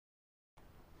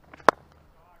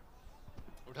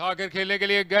उठाकर खेलने के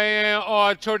लिए गए हैं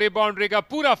और छोटी बाउंड्री का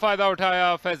पूरा फायदा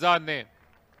उठाया फैजान ने।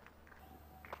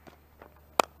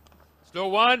 स्लो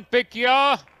वन पिक किया,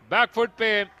 बैकफुट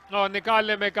पे और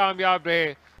निकालने में कामयाब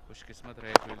रहे। खुशकिस्मत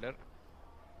रहे फील्डर,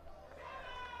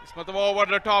 इस मतलब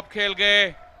ओवर द टॉप खेल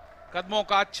गए, कदमों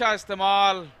का अच्छा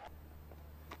इस्तेमाल।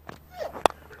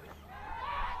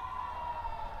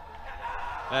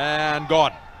 And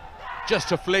gone.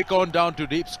 Just a flick on down to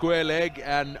deep square leg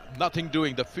and nothing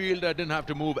doing. The fielder didn't have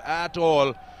to move at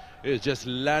all. It just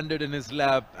landed in his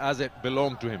lap as it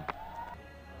belonged to him.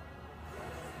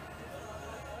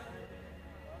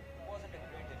 Wasn't a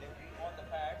great delivery on the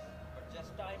pads, but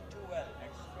just timed too well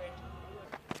and straight.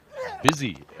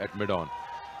 Busy at mid-on.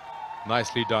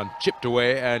 Nicely done. Chipped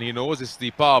away, and he knows it's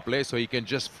the power play, so he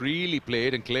can just freely play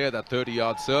it and clear that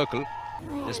 30-yard circle.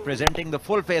 Just presenting the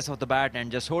full face of the bat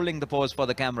and just holding the pose for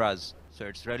the cameras. So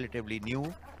it's relatively new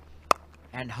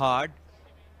and hard.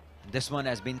 This one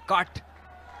has been cut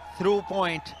through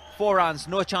point. 4 runs,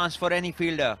 no chance for any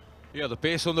fielder. Yeah, the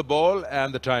pace on the ball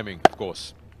and the timing, of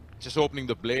course. Just opening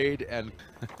the blade and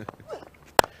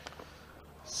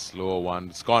slow one.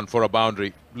 It's gone for a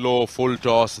boundary. Low, full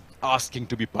toss, asking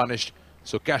to be punished.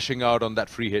 So cashing out on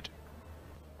that free hit.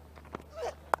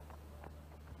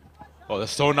 Oh,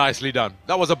 that's so nicely done.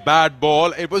 That was a bad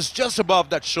ball. It was just above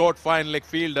that short fine leg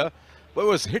fielder, but it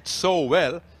was hit so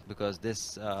well. Because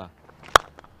this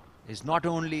is not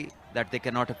only that they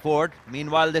cannot afford.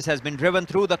 Meanwhile, this has been driven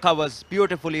through the covers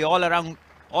beautifully all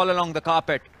along the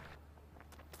carpet.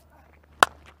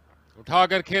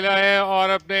 उठाकर खेला है और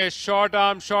अपने short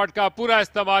arm shot का पूरा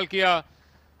इस्तेमाल किया,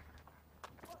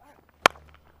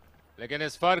 लेकिन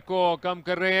इस फर्क को कम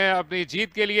कर रहे हैं अपनी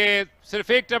जीत के लिए।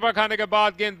 सिर्फ एक टप्पा खाने के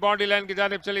बाद गेंद बाउंड्री लाइन की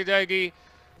जानिब चली जाएगी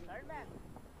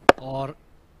और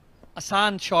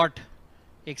आसान शॉट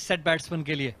एक सेट बैट्समैन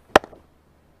के लिए।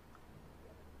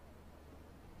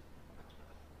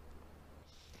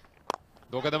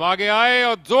 दो कदम आगे आए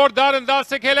और जोरदार अंदाज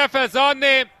से खेला फैजान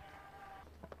ने,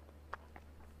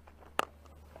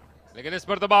 लेकिन इस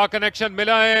पर दबाव कनेक्शन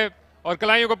मिला है और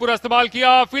कलाइयों को पूरा इस्तेमाल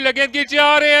किया। फील्डर गेंद नीचे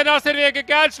आ रहे हैं, ना सिर्फ एक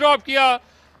कैच ड्रॉप किया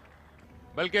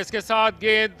बल्कि इसके साथ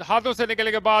गेंद हाथों से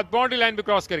निकलने के बाद बाउंड्री लाइन भी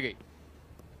क्रॉस कर गई।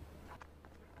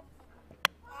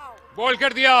 बॉल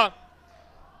कर दिया,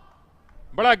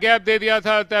 बड़ा गैप दे दिया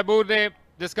था तैमूर ने,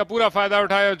 जिसका पूरा फायदा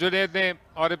उठाया जुनैद ने।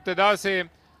 और इब्तिदा से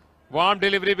वो आर्म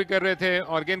डिलीवरी भी कर रहे थे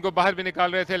और गेंद को बाहर भी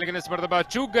निकाल रहे थे, लेकिन इस मरतबा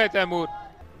चूक गए तैमूर।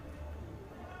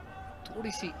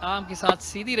 थोड़ी सी आर्म के साथ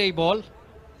सीधी रही बॉल,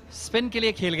 स्पिन के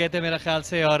लिए खेल गए थे मेरा ख्याल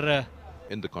से। और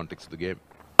in the context of the game,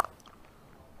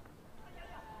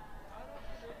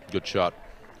 good shot,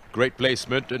 great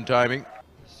placement and timing.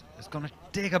 It's going to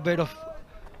take a bit of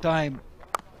time.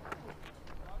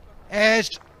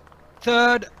 Edged,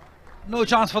 third, no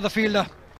chance for the fielder.